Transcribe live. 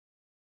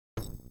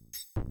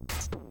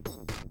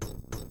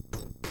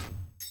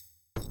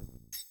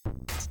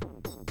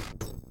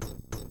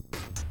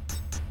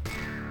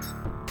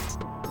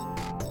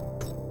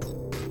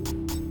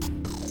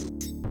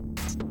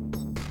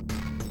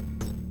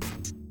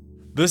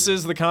This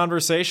is The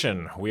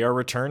Conversation. We are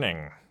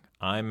returning.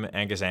 I'm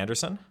Angus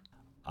Anderson.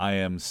 I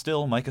am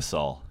still Micah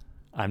Saul.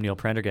 I'm Neil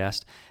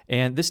Prendergast,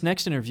 and this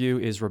next interview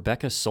is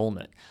Rebecca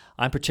Solnit.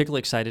 I'm particularly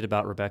excited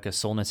about Rebecca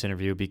Solnit's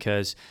interview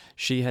because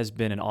she has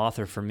been an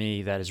author for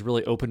me that has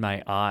really opened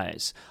my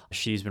eyes.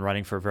 She's been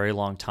writing for a very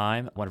long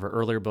time. One of her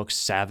earlier books,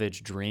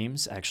 Savage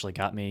Dreams, actually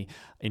got me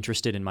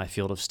interested in my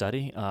field of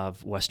study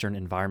of Western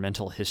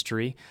environmental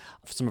history.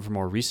 Some of her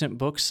more recent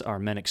books are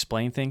Men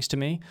Explain Things to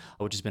Me,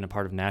 which has been a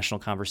part of national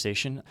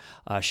conversation.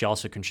 She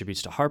also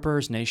contributes to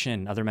Harpers, Nation,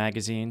 and other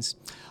magazines.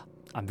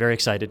 I'm very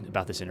excited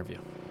about this interview.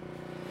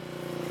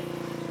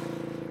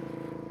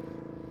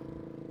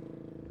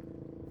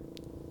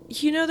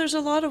 You know, there's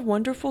a lot of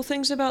wonderful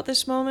things about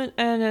this moment,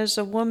 and as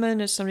a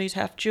woman, as somebody who's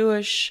half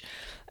Jewish,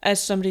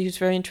 as somebody who's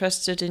very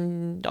interested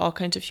in all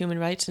kinds of human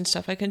rights and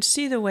stuff, I can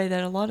see the way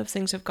that a lot of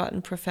things have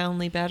gotten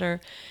profoundly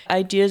better.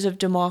 Ideas of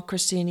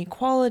democracy and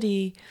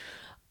equality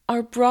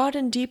are broad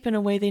and deep in a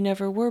way they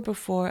never were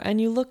before.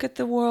 And you look at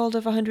the world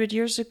of 100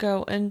 years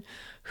ago, and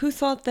who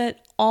thought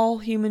that all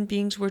human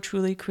beings were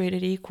truly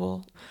created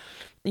equal?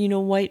 You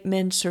know, white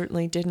men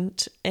certainly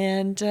didn't,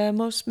 and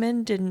most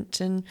men didn't,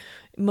 and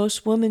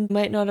most women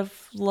might not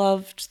have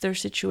loved their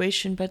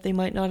situation, but they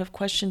might not have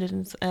questioned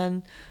it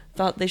and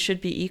thought they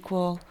should be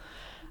equal.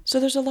 So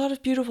there's a lot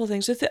of beautiful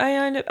things.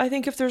 I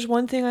think if there's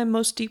one thing I'm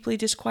most deeply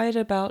disquieted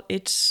about,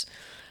 it's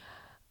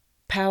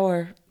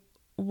power.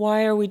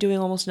 Why are we doing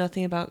almost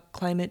nothing about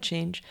climate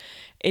change?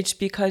 It's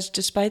because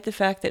despite the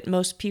fact that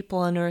most people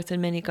on Earth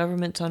and many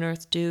governments on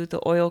Earth do,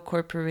 the oil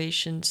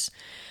corporations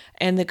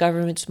and the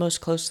governments most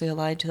closely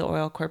allied to the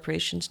oil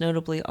corporations,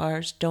 notably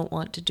ours, don't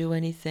want to do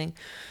anything.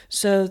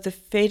 So the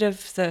fate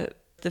of the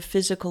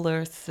physical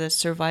Earth, the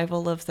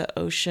survival of the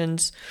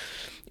oceans,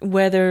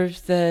 whether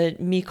the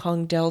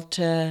Mekong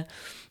Delta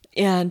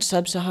and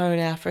sub-Saharan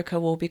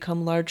Africa will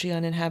become largely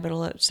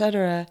uninhabitable,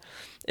 etc.,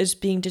 is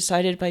being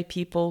decided by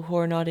people who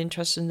are not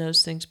interested in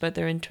those things, but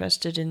they're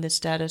interested in the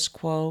status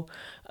quo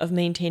of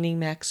maintaining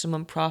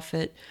maximum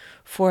profit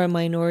for a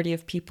minority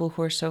of people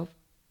who are so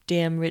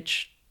damn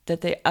rich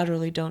that they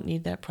utterly don't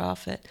need that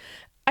profit.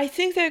 I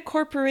think that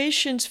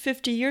corporations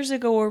 50 years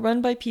ago were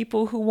run by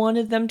people who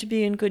wanted them to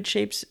be in good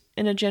shapes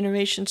in a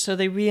generation, so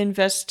they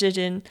reinvested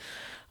in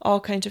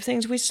all kinds of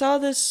things. We saw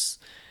this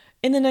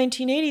in the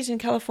 1980s in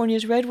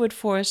California's redwood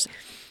forest.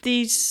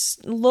 These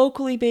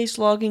locally based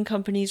logging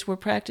companies were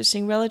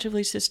practicing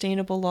relatively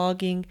sustainable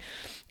logging,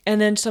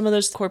 and then some of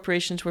those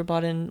corporations were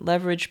bought in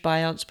leveraged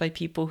buyouts by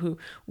people who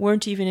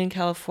weren't even in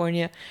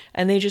California,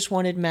 and they just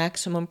wanted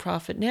maximum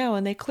profit now,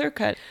 and they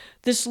clear-cut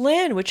this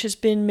land, which has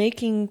been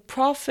making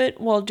profit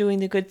while doing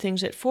the good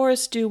things that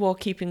forests do, while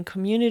keeping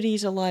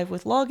communities alive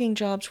with logging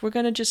jobs. We're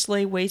going to just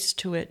lay waste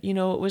to it. You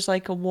know, it was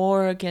like a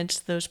war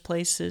against those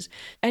places.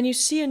 And you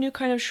see a new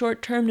kind of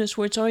short-termness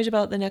where it's always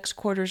about the next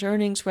quarter's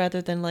earnings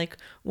rather than like,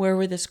 where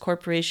will this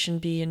corporation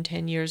be in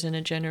 10 years, in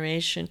a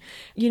generation?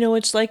 You know,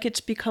 it's like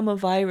it's become a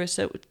virus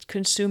that's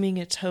consuming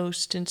its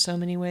host in so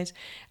many ways.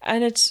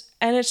 And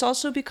it's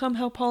also become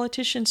how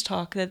politicians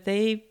talk, that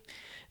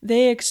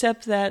they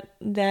accept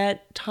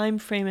that time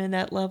frame and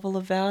that level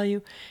of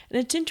value. And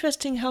it's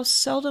interesting how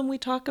seldom we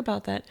talk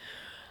about that.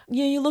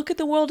 You know, you look at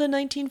the world in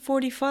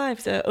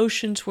 1945, the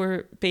oceans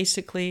were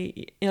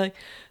basically, you know, like,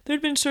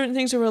 there'd been certain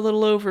things that were a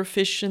little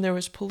overfished and there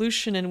was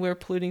pollution, and we were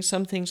polluting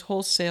some things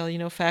wholesale. You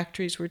know,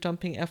 factories were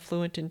dumping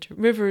effluent into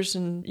rivers,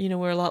 and, you know,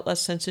 we're a lot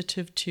less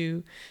sensitive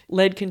to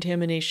lead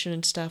contamination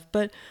and stuff.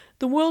 But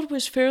the world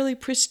was fairly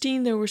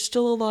pristine. There were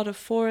still a lot of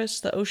forests.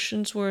 The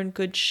oceans were in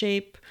good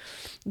shape.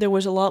 There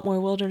was a lot more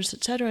wilderness,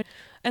 etc.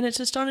 And it's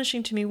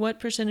astonishing to me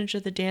what percentage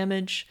of the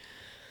damage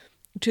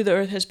to the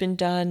earth has been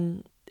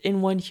done in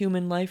one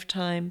human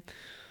lifetime.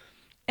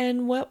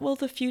 And what will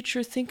the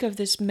future think of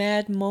this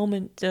mad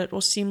moment that will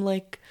seem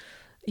like,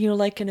 you know,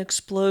 like an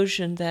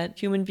explosion, that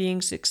human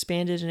beings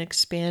expanded and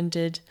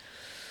expanded,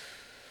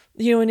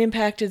 you know, and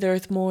impacted the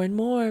earth more and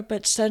more,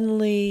 but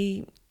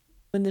suddenly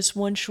in this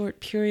one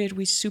short period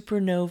we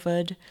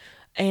supernovaed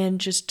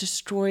and just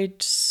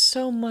destroyed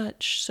so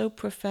much, so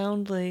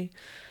profoundly.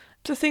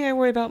 The thing I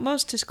worry about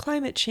most is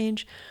climate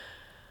change,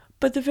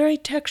 but the very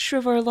texture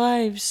of our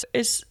lives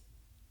is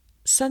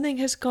something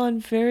has gone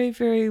very,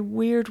 very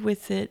weird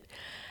with it.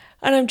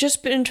 And I've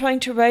just been trying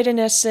to write an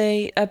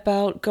essay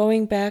about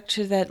going back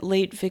to that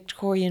late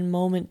Victorian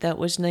moment that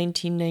was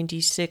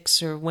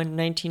 1996 or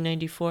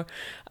 1994,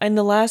 and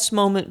the last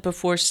moment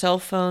before cell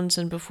phones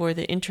and before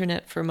the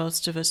internet for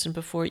most of us and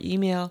before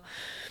email,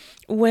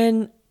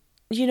 when,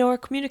 you know, our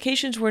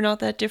communications were not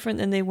that different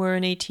than they were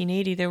in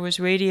 1880. There was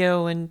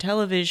radio and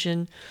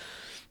television,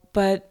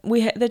 but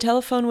the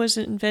telephone was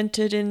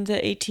invented in the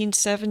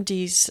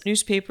 1870s.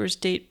 Newspapers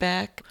date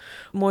back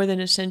more than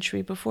a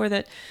century before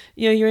that.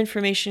 You know, your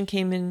information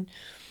came in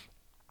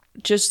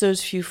just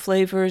those few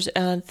flavors,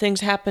 and things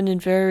happened in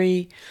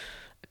very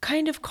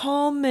kind of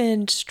calm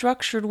and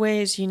structured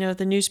ways. You know,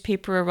 the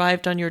newspaper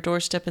arrived on your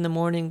doorstep in the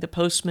morning. The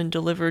postman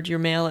delivered your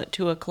mail at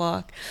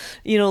 2:00.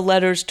 You know,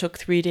 letters took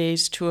 3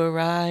 days to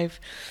arrive.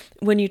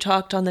 When you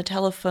talked on the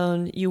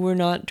telephone, you were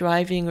not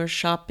driving or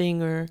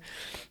shopping or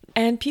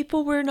And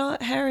people were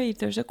not harried.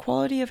 There's a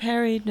quality of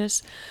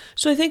harriedness.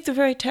 So I think the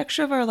very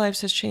texture of our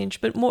lives has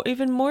changed. But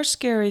even more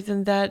scary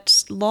than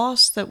that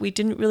loss that we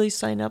didn't really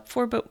sign up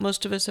for, but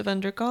most of us have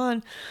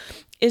undergone,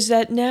 is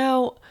that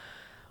now,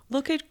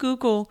 look at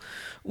Google,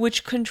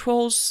 which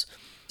controls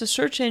the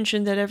search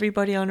engine that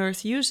everybody on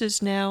Earth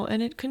uses now,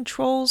 and it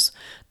controls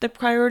the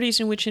priorities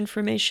in which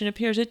information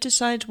appears. It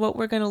decides what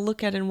we're going to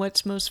look at and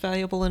what's most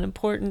valuable and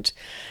important.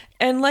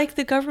 And like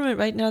the government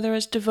right now, they're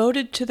as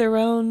devoted to their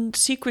own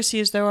secrecy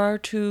as there are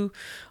to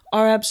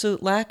our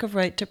absolute lack of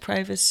right to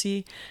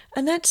privacy.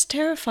 And that's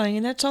terrifying.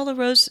 And that's all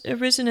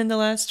arisen in the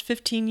last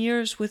 15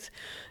 years with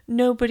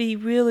nobody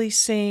really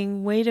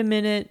saying, wait a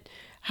minute,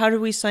 how do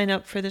we sign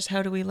up for this?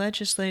 How do we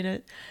legislate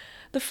it?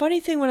 The funny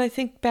thing when I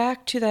think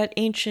back to that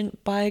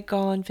ancient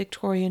bygone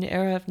Victorian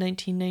era of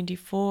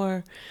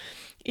 1994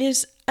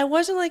 is it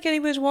wasn't like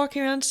anybody was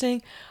walking around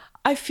saying,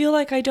 I feel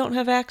like I don't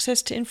have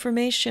access to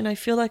information. I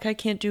feel like I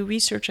can't do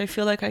research. I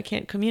feel like I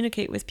can't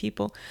communicate with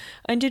people.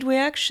 And did we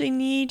actually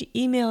need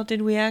email?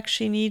 Did we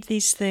actually need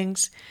these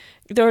things?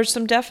 There are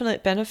some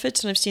definite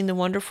benefits, and I've seen the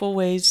wonderful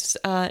ways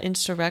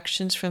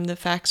insurrections from the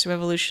fax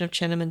revolution of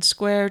Tiananmen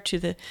Square to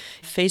the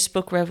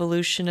Facebook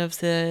revolution of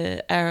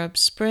the Arab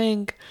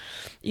Spring.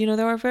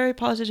 There are very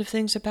positive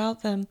things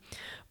about them.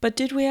 But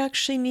did we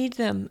actually need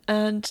them?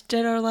 And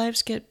did our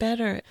lives get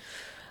better?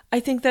 I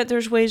think that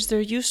there's ways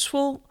they're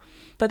useful,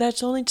 but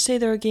that's only to say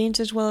there are gains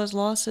as well as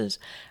losses.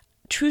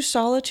 True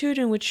solitude,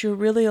 in which you're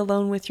really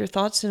alone with your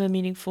thoughts in a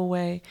meaningful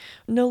way,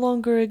 no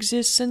longer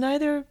exists, and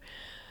neither,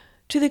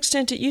 to the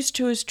extent it used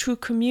to, is true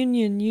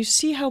communion. You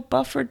see how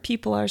buffered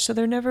people are, so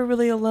they're never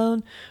really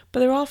alone, but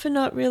they're often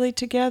not really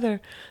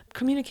together.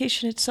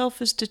 Communication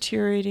itself is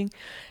deteriorating,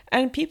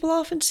 and people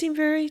often seem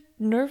very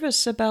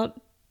nervous about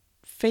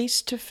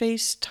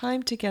face-to-face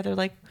time together,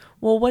 like,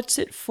 well, what's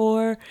it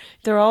for?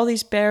 There are all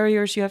these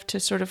barriers you have to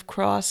sort of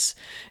cross.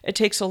 It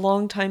takes a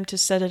long time to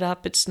set it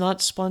up. It's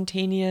not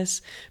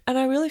spontaneous. And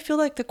I really feel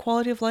like the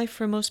quality of life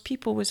for most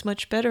people was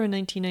much better in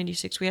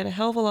 1996. We had a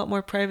hell of a lot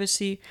more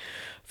privacy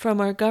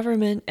from our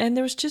government, and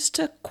there was just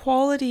a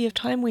quality of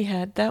time we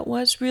had that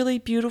was really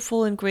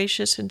beautiful and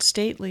gracious and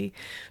stately,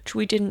 which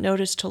we didn't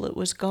notice till it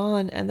was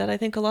gone, and that I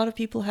think a lot of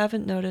people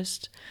haven't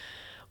noticed.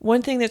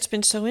 One thing that's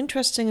been so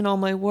interesting in all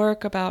my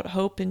work about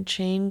hope and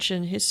change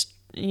and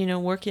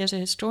working as a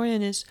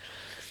historian is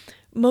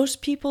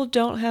most people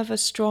don't have a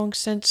strong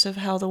sense of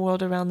how the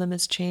world around them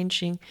is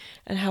changing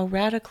and how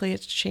radically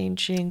it's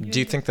changing. Do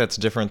you think that's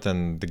different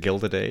than the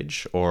Gilded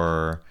Age,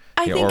 or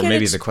or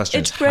maybe the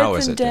question is how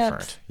is it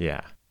different?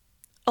 Yeah.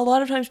 A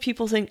lot of times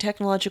people think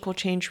technological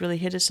change really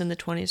hit us in the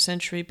 20th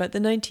century, but the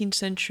 19th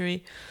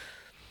century,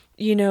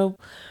 in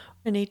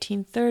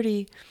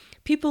 1830,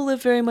 people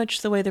lived very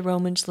much the way the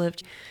Romans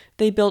lived.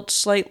 They built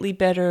slightly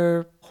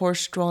better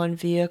horse-drawn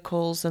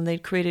vehicles, and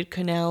they'd created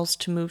canals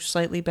to move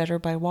slightly better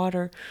by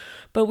water.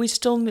 But we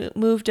still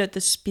moved at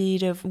the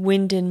speed of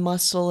wind and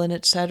muscle and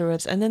etc.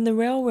 And then the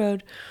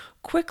railroad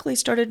quickly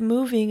started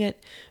moving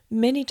at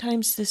many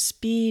times the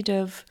speed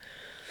of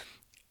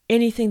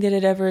anything that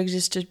had ever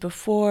existed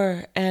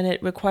before, and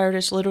it required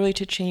us literally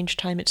to change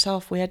time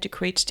itself. We had to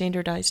create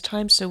standardized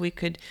time so we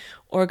could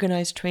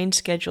organize train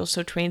schedules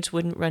so trains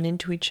wouldn't run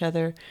into each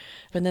other.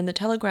 And then the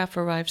telegraph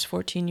arrives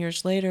 14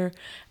 years later,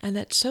 and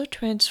that so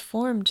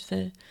transformed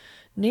the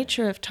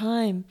nature of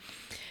time.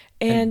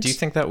 And do you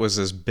think that was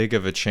as big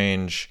of a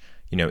change,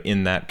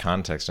 in that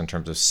context in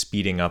terms of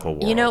speeding up a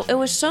world? It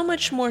was so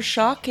much more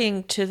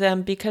shocking to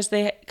them because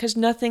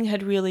nothing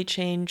had really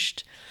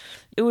changed.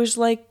 It was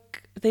like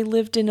they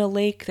lived in a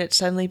lake that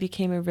suddenly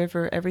became a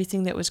river.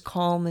 Everything that was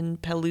calm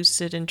and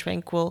pellucid and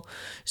tranquil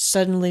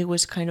suddenly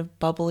was kind of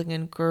bubbling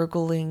and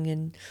gurgling,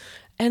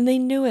 and they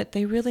knew it.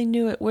 They really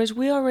knew it. Whereas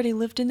we already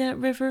lived in that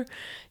river.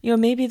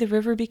 Maybe the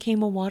river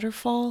became a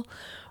waterfall,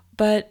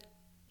 but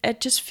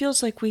it just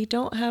feels like we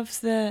don't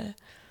have the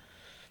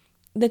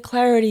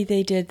clarity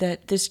they did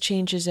that this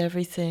changes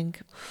everything.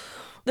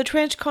 The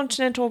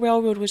Transcontinental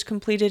Railroad was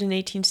completed in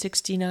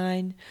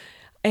 1869,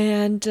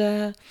 and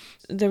the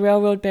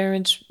railroad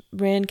barons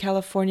ran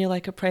California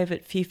like a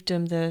private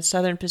fiefdom. The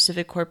Southern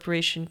Pacific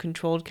Corporation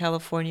controlled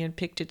California and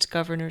picked its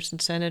governors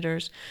and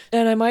senators.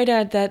 And I might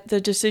add that the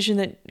decision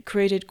that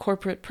created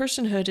corporate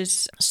personhood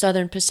is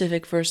Southern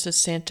Pacific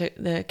versus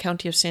the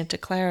county of Santa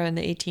Clara in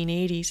the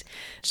 1880s.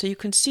 So you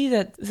can see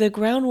that the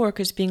groundwork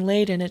is being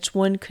laid, and it's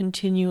one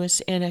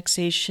continuous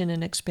annexation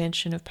and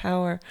expansion of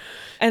power.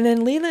 And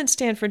then Leland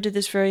Stanford did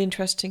this very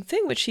interesting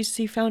thing, which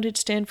he founded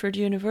Stanford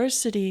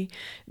University,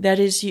 that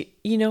is,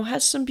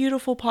 has some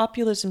beautiful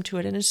populism to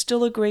it, and is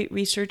still a great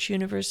research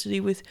university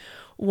with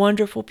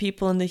wonderful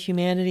people in the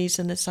humanities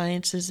and the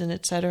sciences and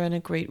et cetera, and a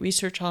great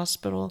research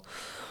hospital.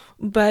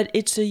 But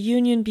it's a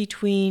union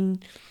between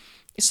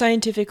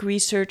scientific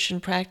research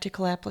and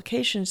practical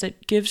applications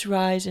that gives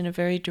rise in a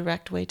very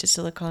direct way to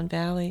Silicon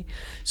Valley.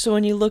 So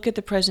when you look at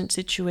the present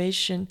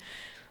situation,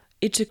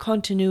 it's a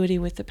continuity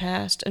with the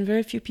past, and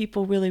very few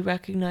people really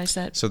recognize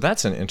that. So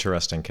that's an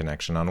interesting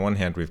connection. On one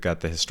hand, we've got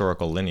the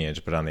historical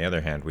lineage, but on the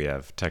other hand, we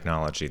have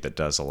technology that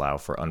does allow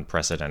for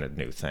unprecedented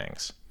new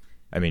things.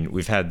 I mean,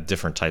 we've had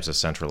different types of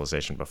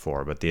centralization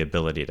before, but the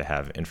ability to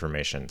have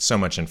information, so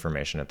much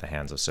information at the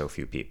hands of so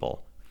few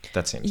people,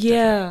 that seems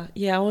different.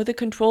 Yeah. Well, the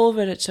control of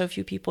it at so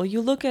few people.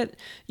 You look at,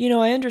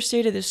 I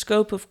understated the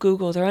scope of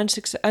Google. They're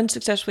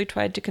unsuccessfully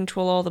tried to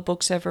control all the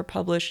books ever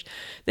published.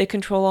 They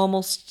control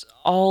almost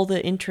all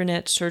the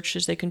internet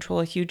searches. They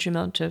control a huge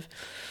amount of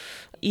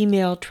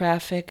email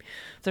traffic.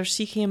 They're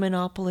seeking a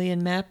monopoly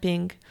in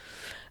mapping.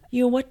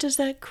 What does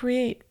that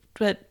create?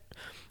 But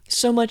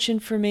so much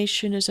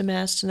information is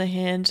amassed in the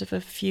hands of a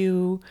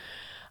few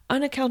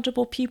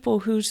unaccountable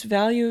people whose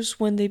values,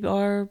 when they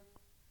are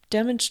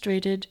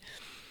demonstrated,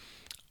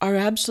 are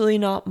absolutely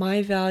not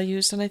my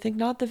values, and I think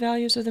not the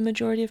values of the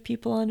majority of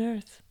people on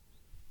Earth.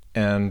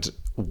 And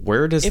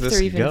where does if this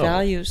they're even go?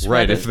 Values,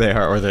 right, whether, if they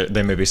are, or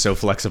they may be so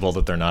flexible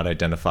that they're not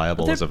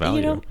identifiable as a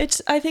value.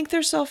 I think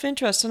they're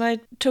self-interest, and I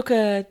took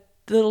a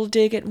little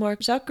dig at Mark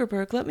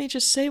Zuckerberg. Let me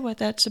just say what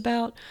that's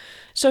about.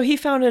 So he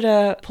founded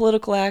a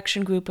political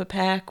action group, a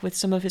PAC, with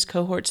some of his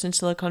cohorts in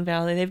Silicon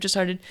Valley. They've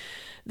decided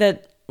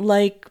that,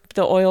 like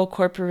the oil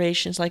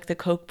corporations, like the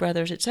Koch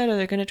brothers, etc.,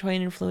 they're going to try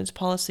and influence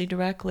policy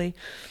directly.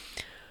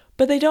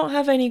 But they don't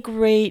have any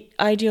great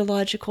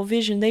ideological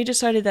vision. They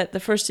decided that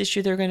the first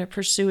issue they're going to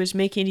pursue is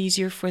making it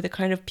easier for the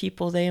kind of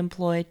people they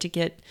employ to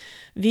get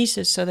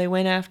visas. So they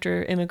went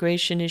after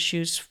immigration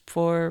issues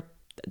for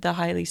the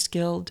highly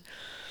skilled.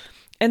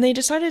 And they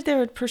decided they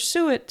would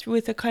pursue it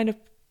with a kind of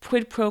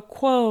quid pro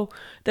quo,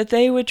 that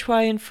they would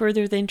try and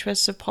further the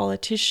interests of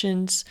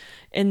politicians,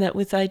 and that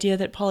with the idea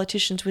that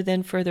politicians would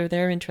then further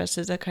their interests,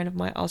 as a kind of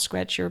I'll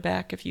scratch your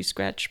back if you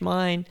scratch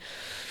mine,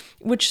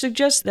 which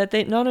suggests that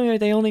they not only are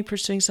they only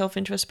pursuing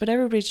self-interest, but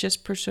everybody's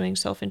just pursuing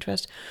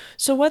self-interest.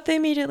 So what they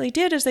immediately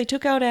did is they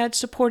took out ads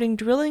supporting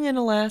drilling in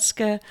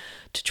Alaska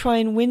to try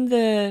and win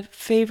the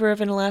favor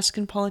of an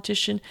Alaskan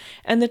politician,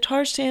 and the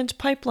tar sands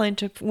pipeline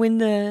to win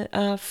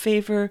the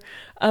favor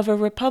of a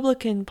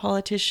Republican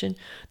politician.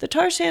 The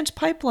tar sands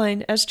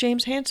pipeline, as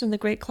James Hansen, the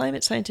great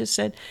climate scientist,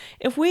 said,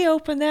 if we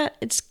open that,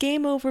 it's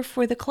game over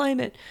for the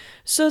climate.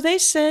 So they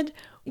said,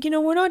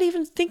 we're not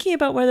even thinking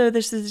about whether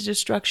this is the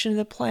destruction of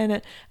the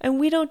planet, and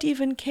we don't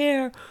even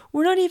care.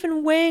 We're not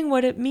even weighing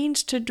what it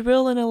means to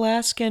drill in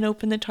Alaska and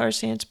open the tar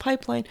sands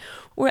pipeline.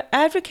 We're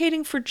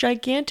advocating for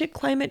gigantic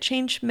climate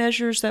change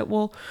measures that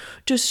will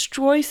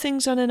destroy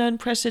things on an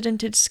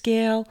unprecedented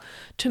scale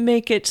to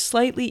make it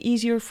slightly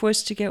easier for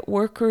us to get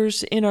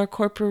workers in our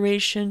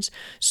corporations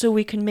so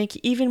we can make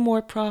even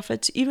more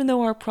profits, even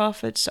though our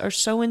profits are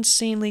so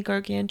insanely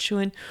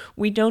gargantuan,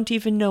 we don't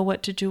even know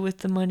what to do with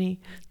the money.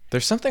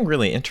 There's something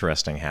really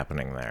interesting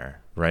happening there,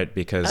 right?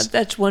 Because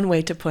that's one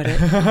way to put it.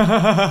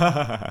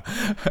 I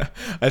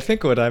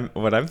think what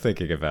I'm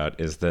thinking about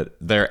is that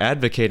they're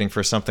advocating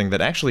for something that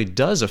actually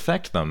does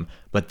affect them,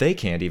 but they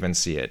can't even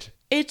see it.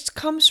 It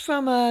comes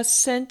from a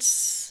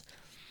sense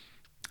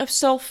of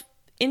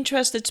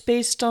self-interest that's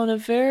based on a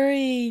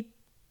very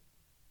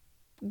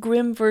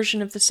grim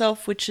version of the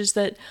self, which is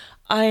that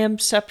I am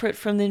separate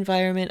from the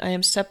environment, I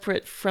am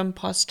separate from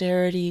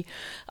posterity,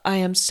 I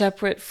am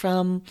separate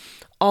from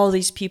all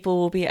these people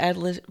will be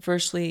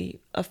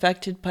adversely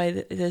affected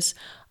by this.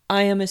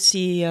 I am a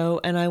CEO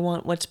and I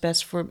want what's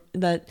best for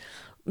that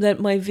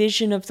my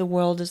vision of the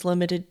world is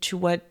limited to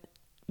what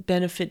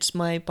benefits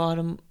my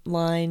bottom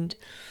line.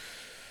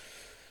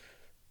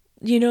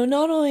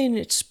 Not only in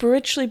its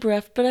spiritually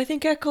bereft, but I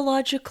think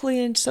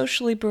ecologically and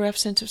socially bereft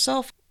sense of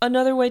self.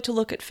 Another way to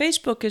look at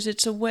Facebook is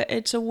it's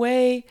a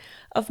way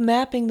of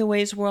mapping the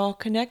ways we're all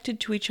connected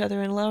to each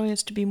other and allowing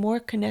us to be more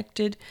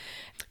connected.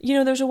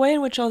 There's a way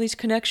in which all these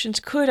connections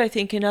could, I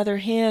think, in other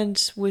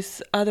hands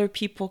with other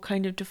people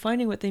kind of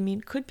defining what they mean,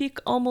 could be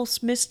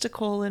almost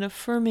mystical and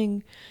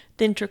affirming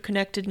the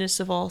interconnectedness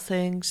of all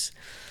things.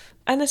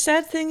 And the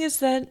sad thing is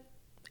that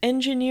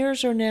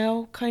engineers are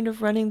now kind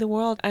of running the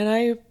world. And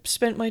I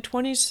spent my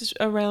 20s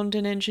around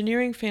an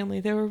engineering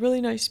family. They were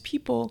really nice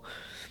people.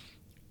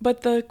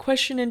 But the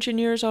question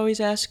engineers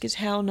always ask is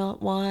how,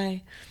 not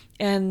why.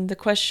 And the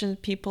question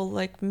people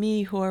like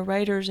me who are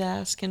writers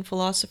ask and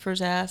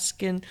philosophers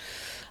ask, and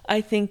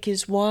I think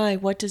is why.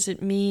 What does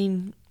it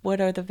mean? What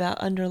are the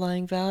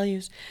underlying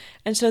values?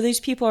 And so these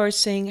people are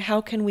saying,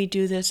 how can we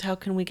do this? How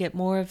can we get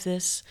more of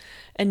this?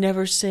 And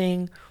never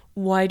saying,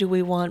 why do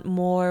we want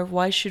more?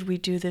 Why should we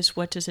do this?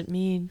 What does it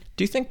mean?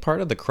 Do you think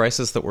part of the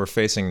crisis that we're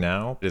facing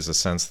now is a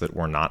sense that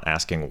we're not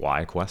asking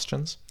why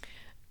questions?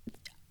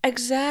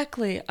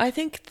 Exactly. I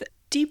think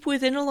deep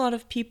within a lot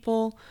of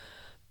people,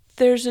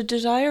 there's a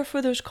desire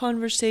for those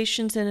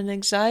conversations and an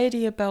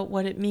anxiety about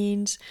what it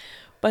means,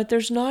 but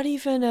there's not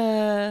even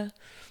a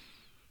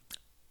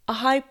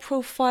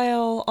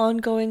high-profile,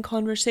 ongoing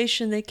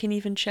conversation they can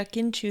even check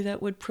into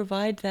that would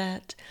provide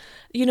that.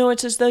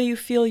 It's as though you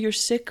feel you're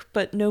sick,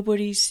 but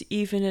nobody's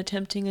even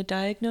attempting a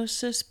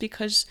diagnosis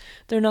because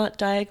they're not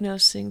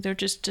diagnosing. They're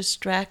just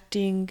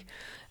distracting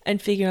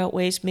and figuring out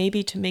ways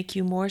maybe to make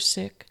you more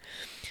sick.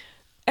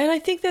 And I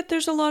think that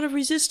there's a lot of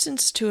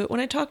resistance to it. When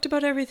I talked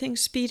about everything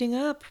speeding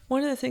up,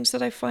 one of the things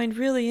that I find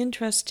really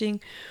interesting,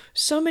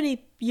 so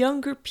many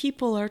younger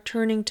people are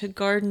turning to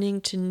gardening,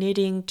 to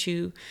knitting,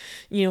 to,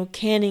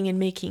 canning and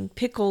making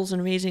pickles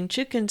and raising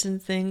chickens and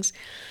things.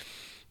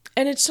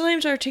 And it's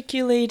sometimes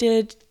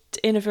articulated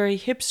in a very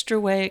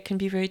hipster way. It can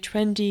be very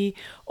trendy,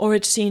 or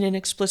it's seen in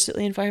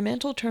explicitly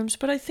environmental terms.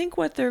 But I think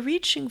what they're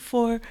reaching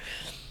for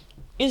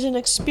is an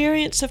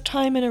experience of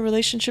time in a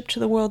relationship to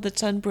the world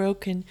that's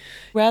unbroken,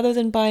 rather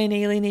than buy an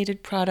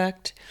alienated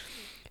product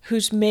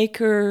whose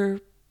maker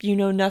you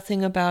know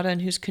nothing about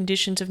and whose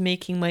conditions of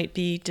making might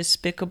be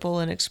despicable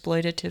and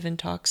exploitative and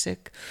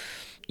toxic.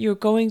 You're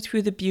going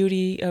through the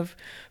beauty of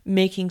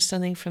making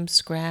something from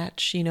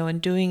scratch,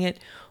 and doing it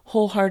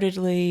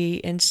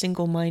wholeheartedly and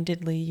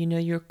single-mindedly.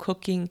 You're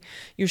cooking,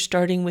 you're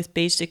starting with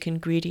basic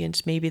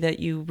ingredients, maybe that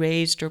you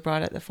raised or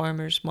bought at the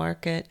farmer's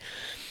market.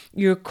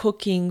 You're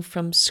cooking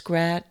from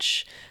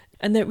scratch,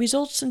 and that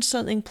results in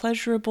something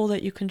pleasurable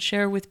that you can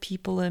share with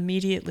people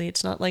immediately.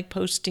 It's not like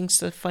posting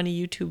a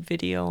funny YouTube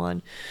video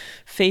on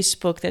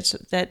Facebook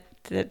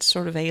that's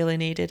sort of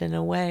alienated in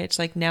a way. It's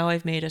like, now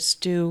I've made a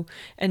stew,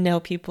 and now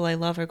people I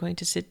love are going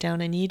to sit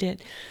down and eat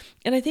it.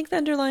 And I think the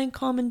underlying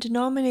common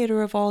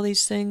denominator of all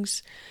these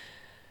things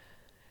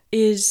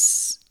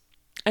is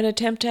an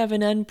attempt to have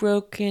an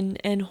unbroken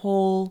and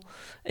whole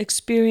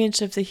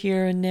experience of the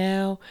here and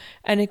now,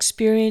 an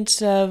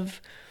experience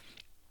of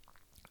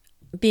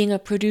being a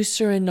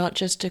producer and not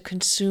just a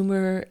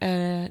consumer,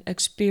 an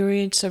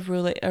experience of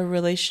a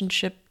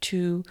relationship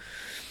to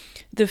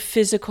the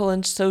physical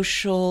and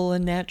social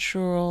and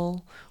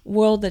natural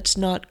world that's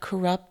not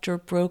corrupt or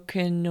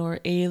broken or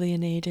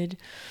alienated.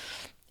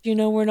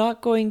 We're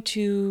not going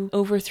to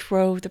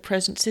overthrow the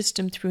present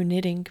system through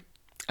knitting.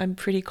 I'm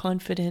pretty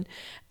confident.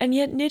 And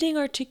yet knitting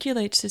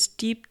articulates this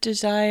deep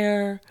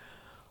desire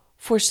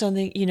for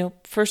something,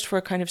 first for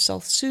a kind of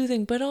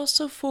self-soothing, but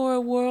also for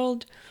a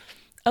world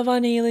of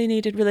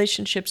unalienated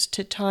relationships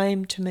to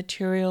time, to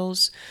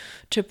materials,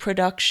 to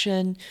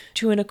production,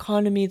 to an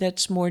economy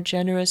that's more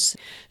generous.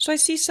 So I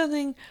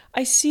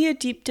see a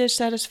deep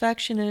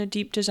dissatisfaction and a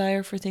deep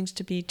desire for things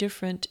to be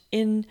different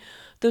in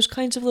those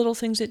kinds of little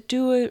things that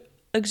do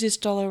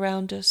exist all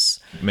around us.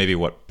 Maybe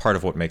part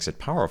of what makes it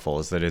powerful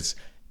is that it's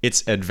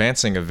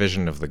advancing a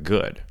vision of the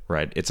good,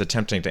 right? It's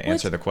attempting to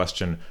answer the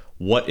question,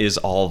 what is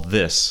all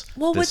this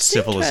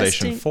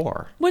civilization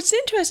for? What's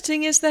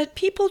interesting is that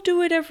people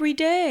do it every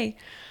day.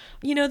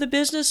 The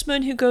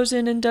businessman who goes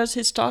in and does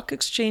his stock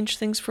exchange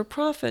things for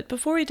profit,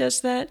 before he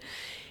does that,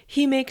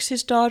 he makes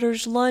his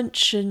daughter's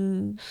lunch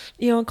and,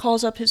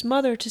 calls up his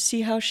mother to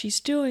see how she's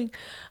doing.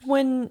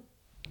 When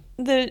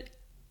the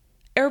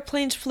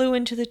airplanes flew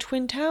into the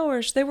Twin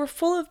Towers, they were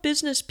full of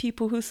business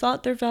people who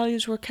thought their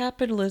values were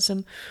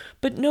capitalism,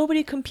 but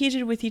nobody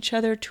competed with each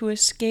other to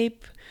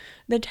escape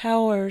the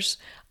towers.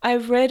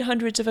 I've read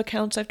hundreds of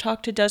accounts, I've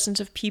talked to dozens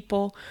of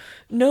people.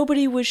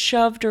 Nobody was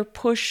shoved or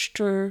pushed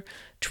or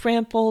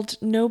trampled.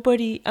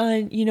 Nobody,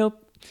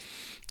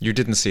 You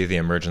didn't see the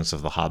emergence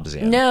of the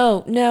Hobbesian.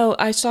 No,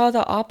 I saw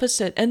the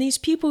opposite. And these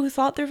people who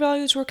thought their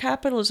values were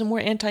capitalism were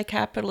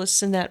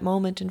anti-capitalists in that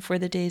moment and for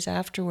the days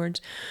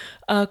afterwards.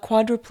 A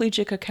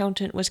quadriplegic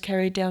accountant was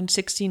carried down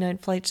 69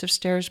 flights of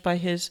stairs by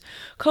his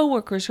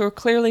coworkers who are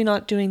clearly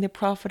not doing the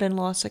profit and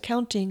loss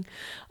accounting.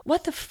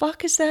 What the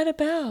fuck is that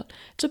about?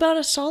 It's about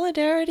a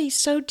solidarity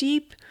so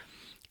deep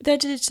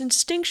that it's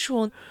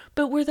instinctual,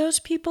 but we're those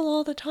people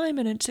all the time,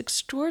 and it's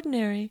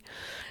extraordinary.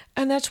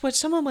 And that's what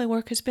some of my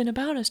work has been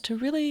about, is to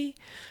really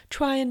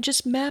try and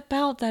just map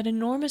out that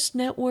enormous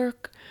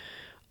network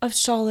of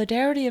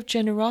solidarity, of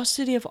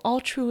generosity, of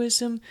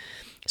altruism,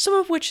 some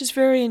of which is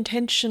very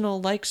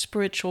intentional, like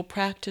spiritual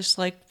practice,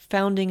 like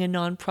founding a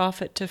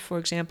nonprofit to, for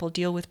example,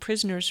 deal with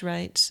prisoners'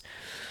 rights.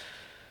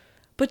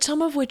 But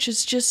some of which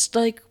is just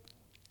like,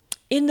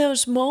 in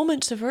those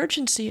moments of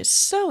urgency, is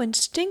so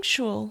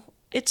instinctual.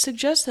 It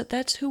suggests that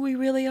that's who we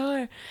really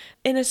are.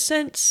 In a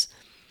sense,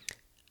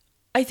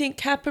 I think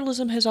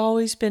capitalism has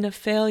always been a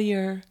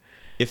failure.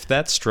 If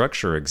that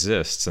structure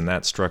exists and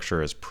that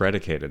structure is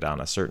predicated on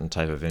a certain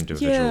type of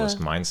individualist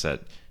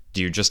mindset,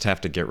 do you just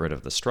have to get rid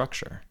of the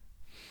structure?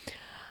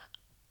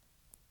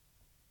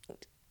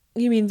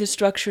 You mean the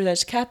structure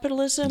that's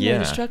capitalism? Yeah. Or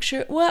the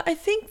structure? Well, I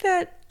think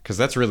that... Because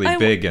that's really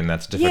big and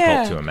that's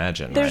difficult to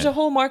imagine. There's right? a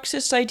whole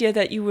Marxist idea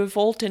that you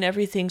revolt and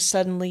everything's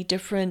suddenly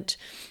different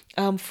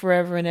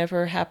forever and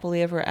ever,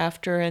 happily ever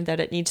after, and that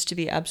it needs to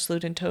be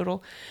absolute and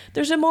total.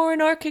 There's a more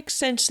anarchic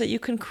sense that you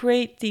can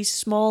create these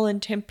small and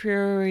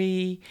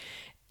temporary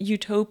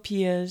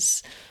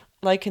utopias,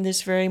 like in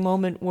this very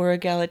moment we're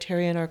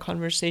egalitarian, our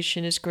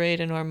conversation is great,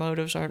 and our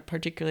motives aren't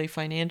particularly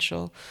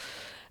financial.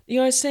 I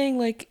was saying,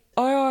 like,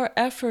 are our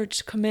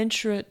efforts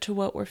commensurate to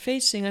what we're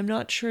facing? I'm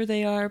not sure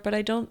they are, but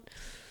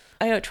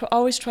I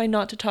always try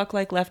not to talk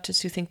like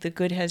leftists who think the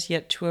good has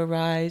yet to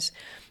arise.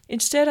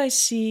 Instead, I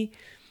see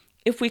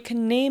if we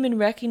can name and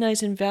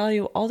recognize and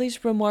value all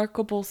these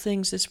remarkable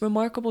things, this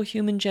remarkable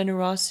human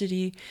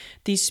generosity,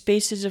 these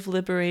spaces of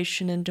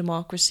liberation and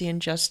democracy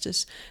and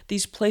justice,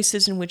 these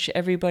places in which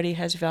everybody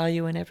has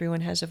value and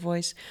everyone has a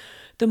voice,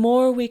 the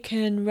more we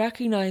can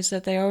recognize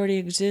that they already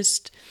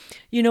exist.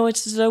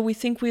 It's as though we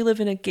think we live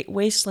in a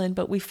wasteland,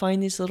 but we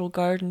find these little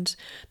gardens.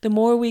 The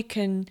more we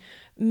can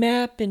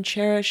map and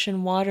cherish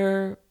and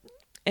water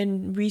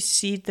and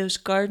reseed those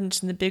gardens,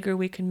 and the bigger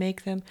we can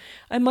make them.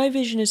 And my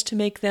vision is to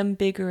make them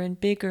bigger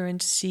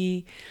and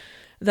see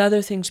the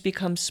other things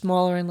become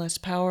smaller and less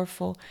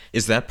powerful.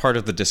 Is that part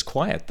of the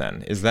disquiet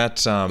then? Is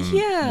that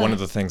one of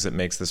the things that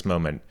makes this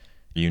moment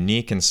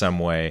unique in some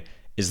way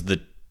is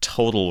the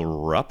total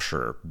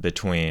rupture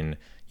between,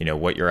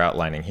 what you're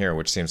outlining here,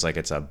 which seems like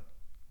it's a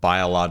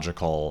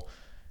biological,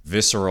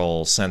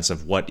 visceral sense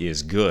of what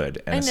is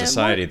good, and a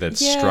society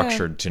that's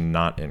structured to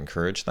not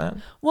encourage that?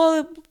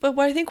 Well, but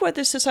I think what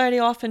this society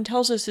often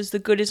tells us is the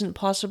good isn't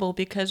possible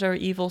because our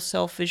evil,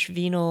 selfish,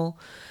 venal,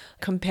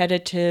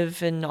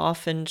 competitive, and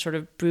often sort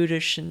of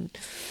brutish and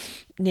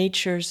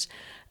natures.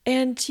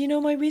 And,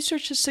 my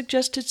research has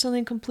suggested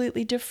something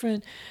completely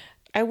different.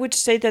 I would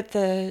say that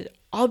the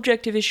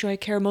objective issue I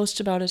care most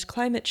about is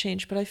climate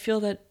change, but I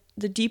feel that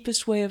the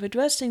deepest way of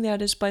addressing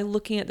that is by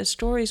looking at the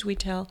stories we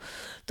tell.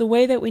 The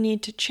way that we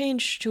need to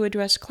change to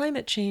address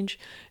climate change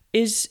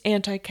is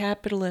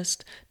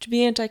anti-capitalist. To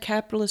be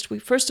anti-capitalist,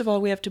 first of all,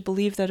 we have to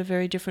believe that a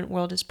very different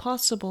world is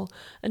possible.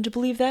 And to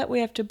believe that, we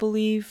have to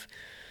believe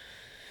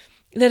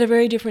that a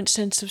very different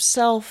sense of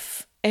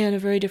self and a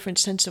very different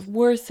sense of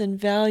worth and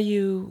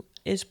value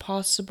is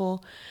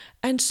possible.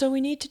 And so we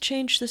need to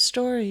change the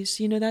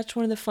stories. That's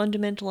one of the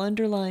fundamental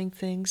underlying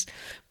things.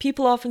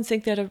 People often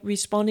think that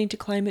responding to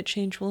climate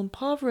change will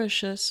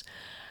impoverish us.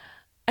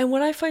 And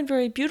what I find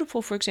very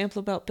beautiful, for example,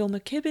 about Bill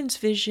McKibben's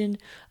vision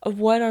of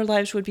what our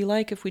lives would be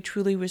like if we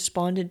truly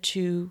responded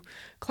to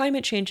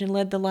climate change and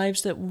led the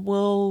lives that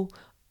will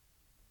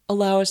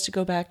allow us to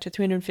go back to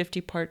 350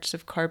 parts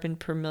of carbon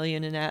per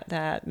million in the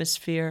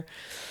atmosphere,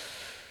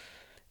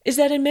 is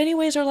that in many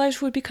ways our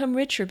lives would become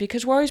richer,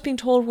 because we're always being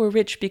told we're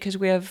rich because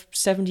we have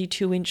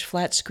 72-inch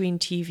flat screen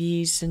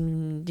TVs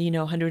and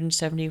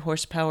 170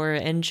 horsepower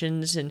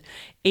engines and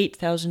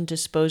 8,000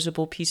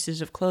 disposable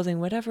pieces of clothing,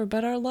 whatever.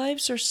 But our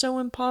lives are so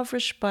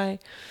impoverished by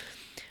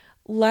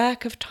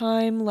lack of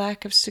time,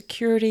 lack of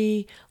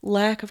security,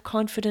 lack of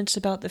confidence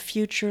about the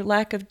future,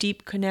 lack of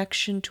deep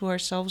connection to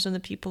ourselves and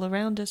the people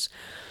around us,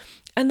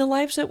 and the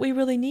lives that we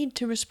really need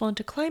to respond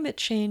to climate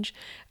change.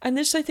 And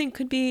this, I think,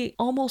 could be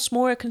almost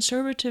more a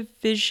conservative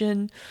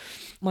vision,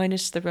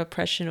 minus the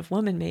repression of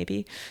women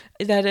maybe,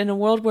 that in a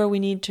world where we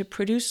need to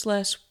produce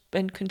less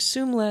and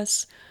consume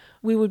less,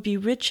 we would be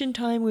rich in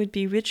time, we would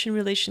be rich in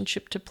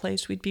relationship to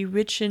place, we'd be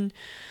rich in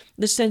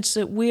the sense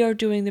that we are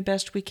doing the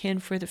best we can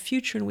for the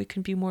future, and we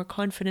can be more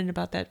confident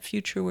about that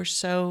future we're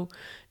so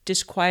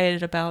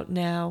disquieted about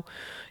now.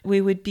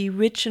 We would be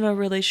rich in our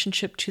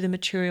relationship to the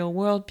material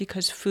world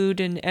because food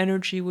and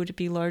energy would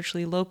be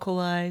largely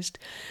localized.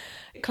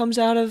 It comes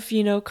out of,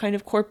 kind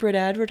of corporate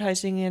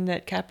advertising and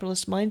that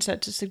capitalist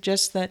mindset to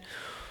suggest that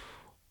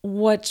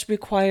what's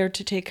required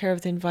to take care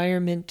of the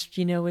environment,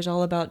 is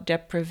all about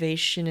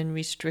deprivation and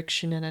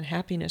restriction and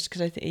unhappiness.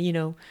 Because I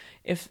think,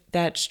 if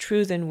that's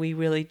true, then we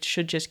really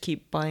should just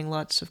keep buying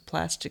lots of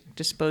plastic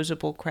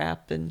disposable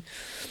crap and,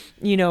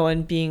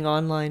 and being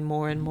online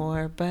more and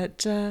more.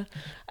 But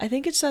I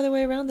think it's the other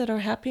way around, that our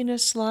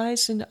happiness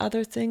lies in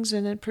other things,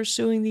 and then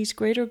pursuing these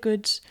greater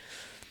goods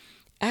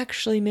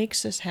actually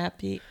makes us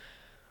happy.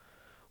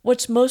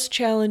 What's most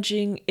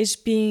challenging is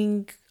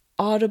being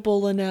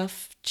audible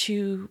enough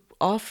to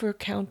offer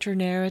counter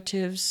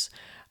narratives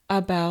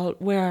about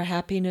where our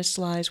happiness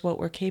lies, what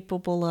we're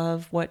capable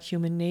of, what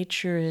human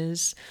nature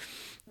is.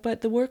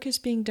 But the work is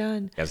being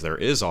done. As there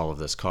is all of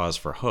this cause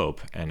for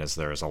hope, and as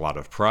there is a lot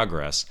of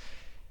progress,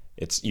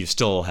 you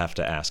still have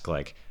to ask,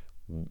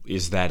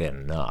 is that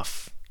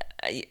enough?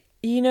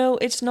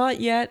 It's not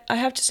yet. I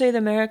have to say the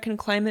American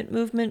climate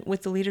movement,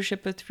 with the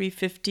leadership of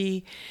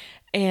 350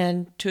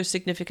 and to a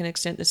significant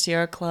extent the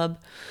Sierra Club,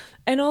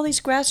 and all these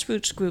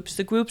grassroots groups,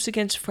 the groups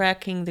against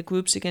fracking, the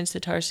groups against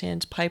the tar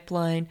sands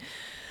pipeline,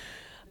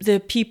 the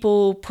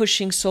people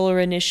pushing solar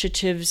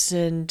initiatives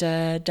and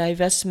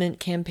divestment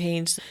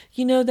campaigns,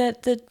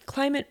 that the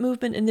climate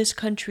movement in this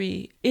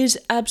country is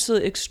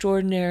absolutely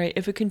extraordinary.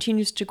 If it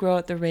continues to grow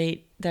at the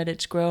rate that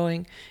it's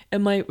growing, it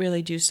might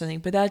really do something.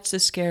 But that's the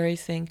scary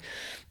thing.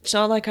 It's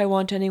not like I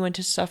want anyone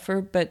to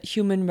suffer, but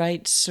human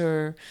rights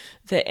or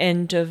the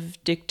end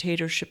of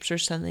dictatorships or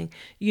something,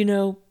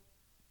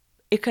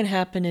 it can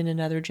happen in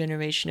another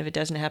generation if it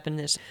doesn't happen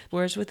this.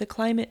 Whereas with the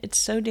climate, it's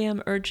so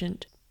damn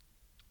urgent.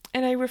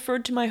 And I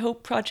referred to my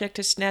hope project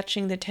as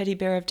snatching the teddy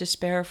bear of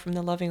despair from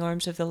the loving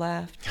arms of the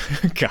laugh.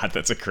 God,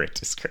 that's a great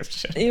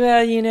description.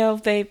 Well,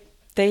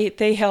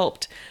 they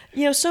helped.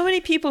 So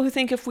many people who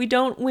think if we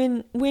don't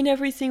win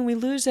everything, we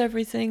lose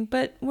everything,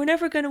 but we're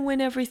never going to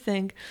win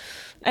everything.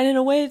 And in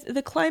a way,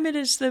 the climate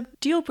is the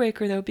deal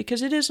breaker, though,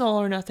 because it is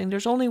all or nothing.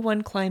 There's only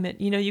one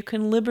climate. You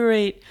can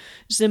liberate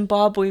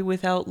Zimbabwe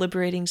without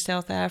liberating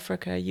South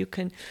Africa. You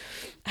can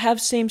have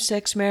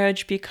same-sex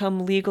marriage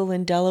become legal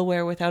in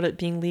Delaware without it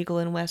being legal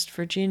in West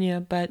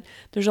Virginia, but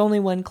there's only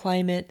one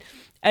climate.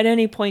 At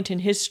any point in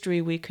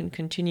history, we can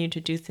continue to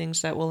do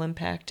things that will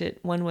impact it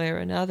one way or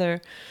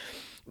another.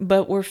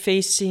 But we're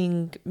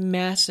facing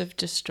massive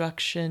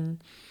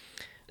destruction.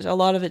 A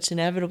lot of it's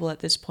inevitable at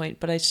this point,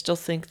 but I still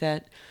think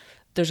that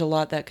there's a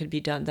lot that could be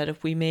done, that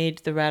if we made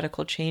the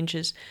radical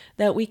changes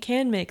that we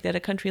can make, that a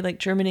country like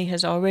Germany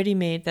has already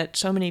made, that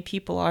so many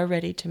people are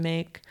ready to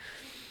make,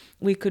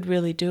 we could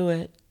really do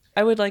it.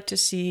 I would like to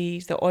see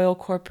the oil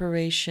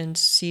corporations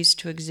cease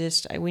to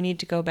exist. We need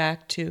to go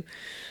back to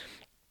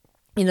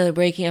the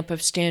breaking up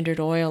of Standard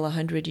Oil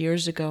 100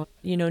 years ago.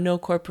 No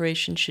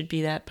corporation should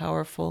be that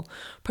powerful,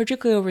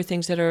 particularly over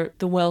things that are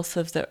the wealth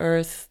of the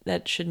earth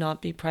that should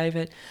not be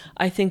private.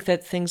 I think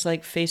that things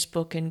like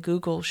Facebook and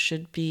Google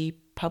should be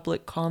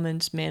public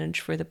commons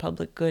managed for the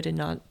public good and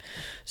not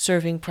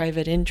serving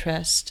private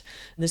interest,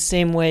 the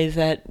same way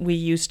that we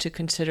used to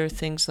consider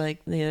things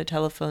like the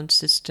telephone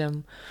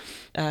system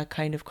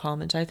kind of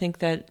commons. I think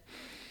that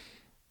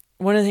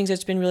one of the things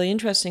that's been really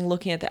interesting,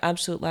 looking at the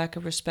absolute lack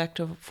of respect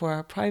for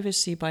our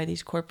privacy by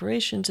these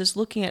corporations, is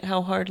looking at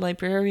how hard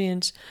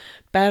librarians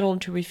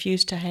battled to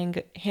refuse to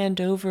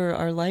hand over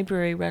our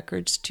library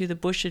records to the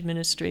Bush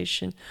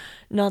administration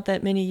not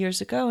that many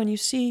years ago. And you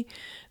see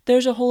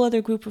there's a whole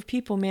other group of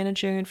people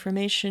managing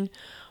information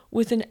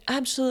with an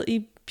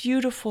absolutely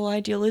beautiful,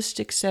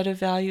 idealistic set of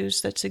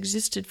values that's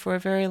existed for a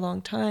very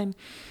long time.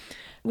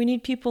 We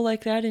need people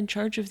like that in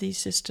charge of these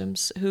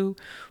systems who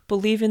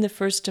believe in the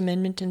First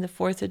Amendment and the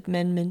Fourth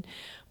Amendment,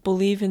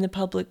 believe in the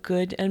public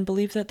good, and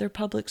believe that they're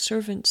public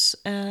servants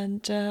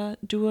and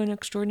do an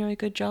extraordinarily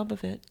good job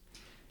of it.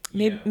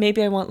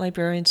 Maybe I want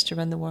librarians to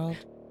run the world.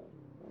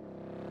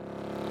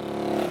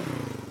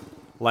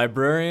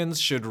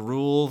 Librarians should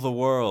rule the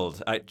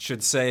world. I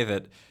should say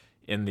that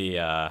in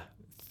the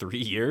 3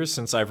 years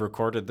since I've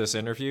recorded this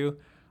interview,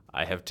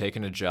 I have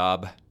taken a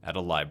job at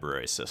a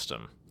library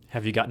system.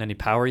 Have you gotten any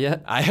power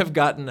yet? I have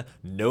gotten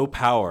no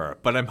power,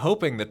 but I'm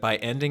hoping that by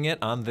ending it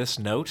on this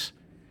note,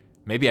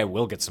 maybe I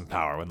will get some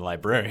power when the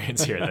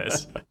librarians hear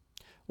this.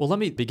 Well, let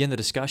me begin the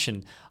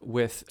discussion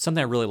with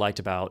something I really liked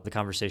about the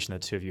conversation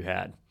that the two of you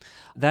had.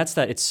 That's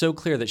that it's so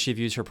clear that she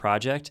views her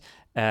project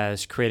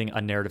as creating a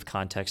narrative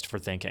context for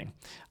thinking.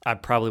 I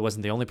probably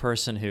wasn't the only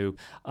person who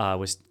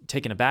was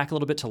taken aback a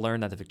little bit to learn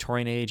that the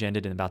Victorian age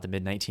ended in about the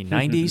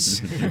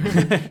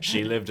mid-1990s.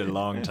 She lived a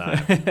long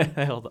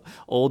time.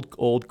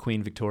 old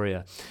Queen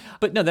Victoria.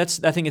 But no, I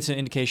think it's an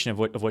indication of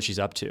what she's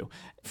up to.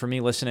 For me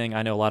listening,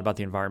 I know a lot about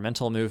the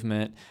environmental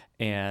movement,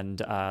 and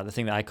the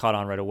thing that I caught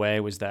on right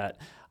away was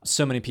that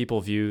so many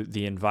people view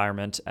the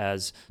environment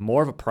as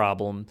more of a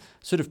problem,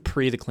 sort of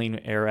pre the Clean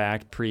Air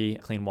Act,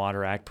 pre-Clean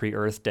Water Act,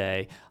 pre-Earth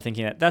Day,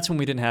 thinking that that's when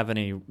we didn't have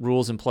any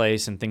rules in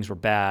place and things were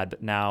bad,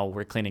 but now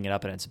we're cleaning it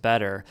up and it's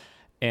better.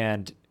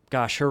 And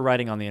gosh, her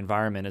writing on the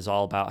environment is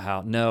all about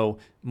how, no,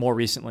 more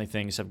recently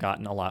things have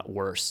gotten a lot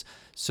worse.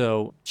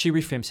 So she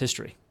reframes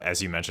history.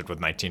 As you mentioned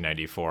with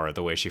 1994,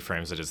 the way she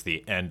frames it as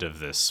the end of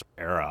this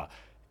era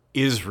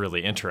is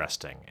really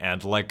interesting.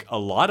 And like a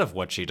lot of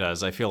what she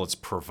does, I feel it's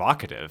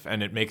provocative,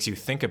 and it makes you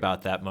think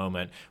about that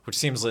moment, which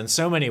seems in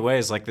so many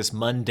ways like this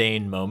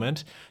mundane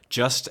moment,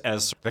 just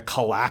as the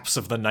collapse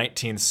of the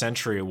 19th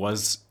century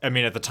was,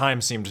 at the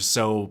time seemed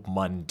so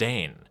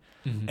mundane.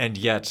 Mm-hmm. And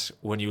yet,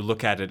 when you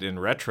look at it in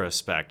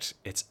retrospect,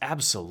 it's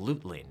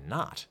absolutely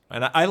not.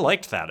 And I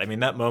liked that.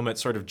 That moment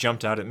sort of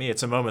jumped out at me.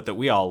 It's a moment that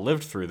we all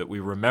lived through, that we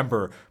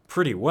remember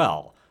pretty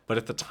well. But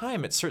at the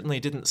time, it certainly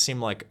didn't seem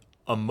like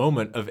a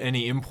moment of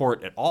any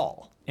import at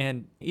all.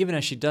 And even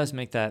as she does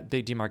make that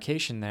big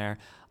demarcation there,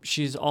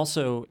 she's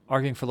also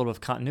arguing for a little bit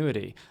of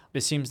continuity.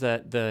 It seems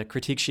that the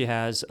critiques she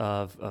has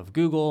of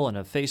Google and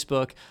of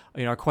Facebook,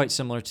 are quite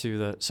similar to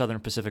the Southern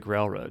Pacific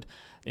Railroad.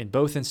 In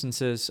both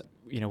instances,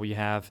 we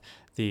have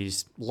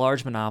these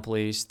large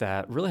monopolies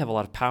that really have a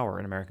lot of power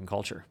in American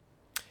culture.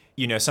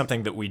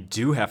 Something that we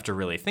do have to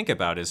really think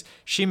about is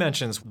she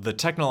mentions the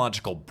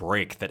technological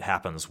break that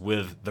happens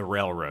with the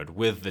railroad,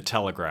 with the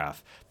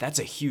telegraph. That's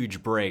a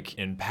huge break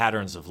in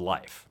patterns of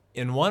life.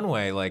 In one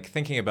way, like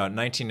thinking about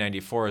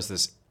 1994 as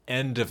this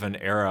end of an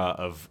era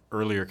of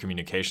earlier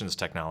communications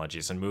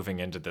technologies and moving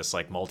into this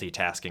like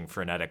multitasking,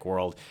 frenetic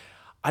world,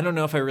 I don't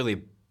know if I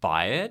really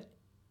buy it.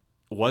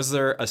 Was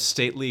there a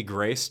stately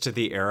grace to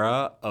the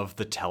era of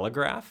the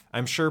telegraph?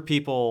 I'm sure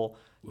people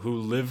who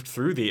lived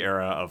through the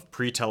era of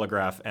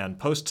pre-telegraph and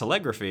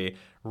post-telegraphy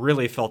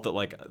really felt that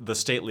like the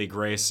stately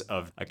grace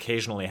of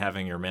occasionally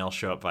having your mail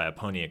show up via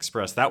Pony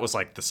Express, that was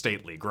like the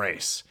stately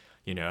grace,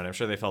 and I'm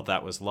sure they felt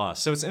that was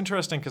lost. So it's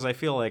interesting because I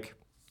feel like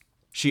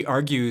she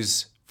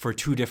argues for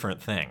two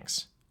different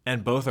things,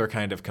 and both are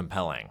kind of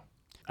compelling.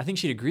 I think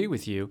she'd agree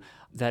with you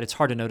that it's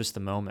hard to notice the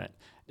moment.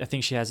 I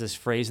think she has this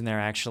phrase in there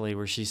actually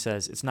where she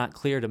says, it's not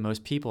clear to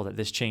most people that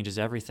this changes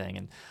everything.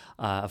 And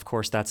of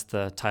course, that's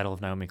the title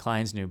of Naomi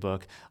Klein's new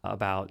book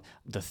about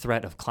the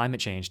threat of climate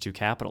change to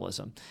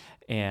capitalism.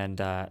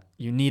 And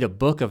you need a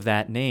book of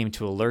that name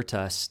to alert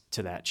us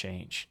to that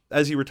change.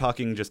 As you were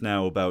talking just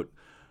now about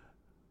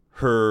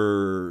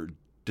her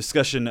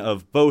discussion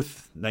of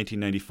both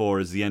 1994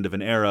 as the end of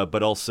an era,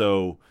 but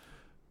also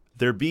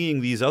there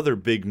being these other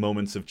big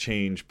moments of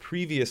change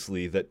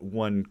previously that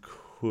one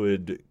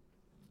could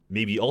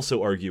maybe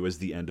also argue as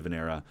the end of an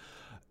era,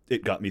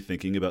 it got me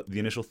thinking about the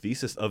initial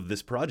thesis of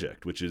this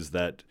project, which is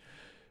that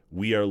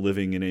we are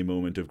living in a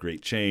moment of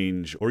great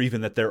change, or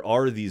even that there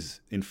are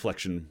these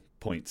inflection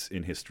points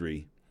in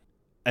history.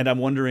 And I'm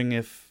wondering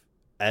if,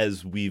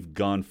 as we've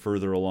gone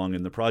further along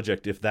in the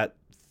project, if that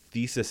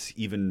thesis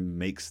even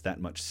makes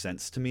that much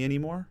sense to me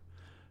anymore.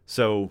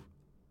 So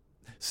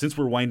since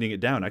we're winding it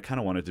down, I kind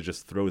of wanted to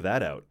just throw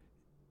that out.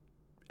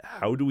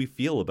 How do we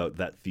feel about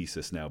that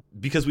thesis now?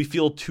 Because we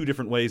feel two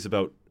different ways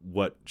about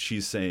what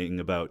she's saying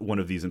about one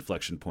of these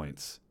inflection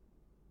points.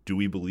 Do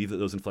we believe that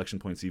those inflection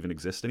points even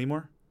exist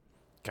anymore?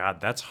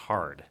 God, that's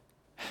hard.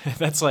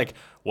 That's like,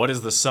 what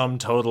is the sum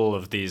total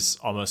of these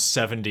almost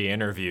 70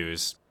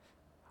 interviews?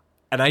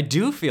 And I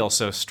do feel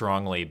so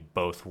strongly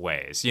both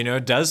ways. You know,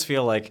 it does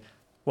feel like,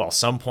 well,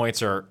 some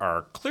points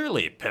are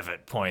clearly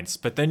pivot points,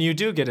 but then you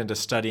do get into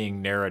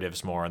studying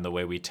narratives more and the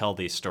way we tell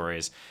these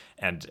stories.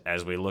 And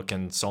as we look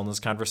in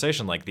Solnit's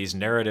conversation, like these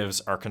narratives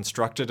are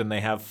constructed and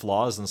they have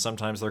flaws and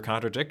sometimes they're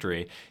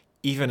contradictory,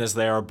 even as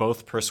they are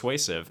both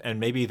persuasive. And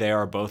maybe they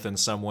are both in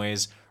some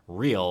ways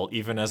real,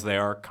 even as they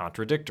are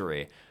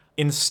contradictory.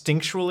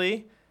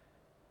 Instinctually,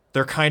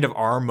 there kind of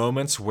are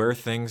moments where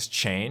things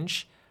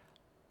change.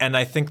 And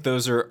I think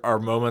those are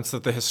moments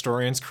that the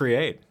historians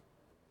create.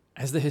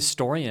 As the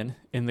historian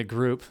in the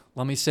group,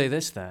 let me say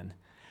this then.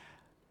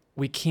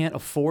 We can't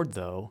afford,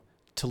 though,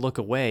 to look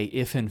away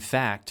if, in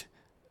fact,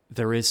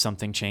 there is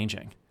something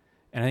changing.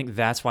 And I think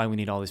that's why we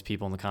need all these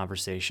people in the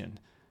conversation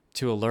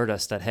to alert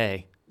us that,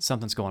 hey,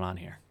 something's going on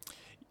here.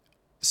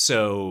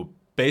 So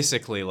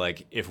basically,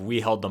 like, if we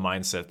held the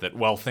mindset that,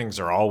 well, things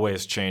are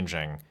always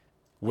changing,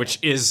 which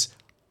is,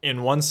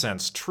 in one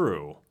sense,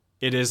 true,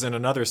 it is, in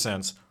another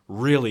sense,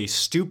 really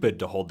stupid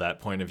to hold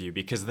that point of view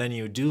because then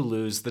you do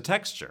lose the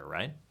texture,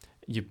 right?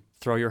 You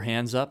throw your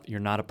hands up, you're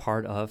not a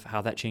part of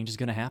how that change is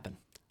going to happen.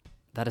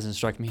 That doesn't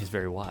strike me as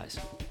very wise.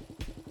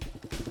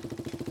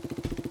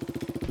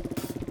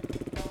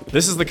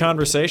 This is The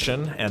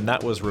Conversation, and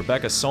that was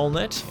Rebecca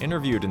Solnit,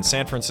 interviewed in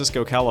San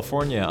Francisco,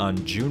 California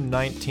on June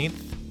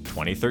 19th,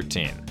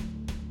 2013.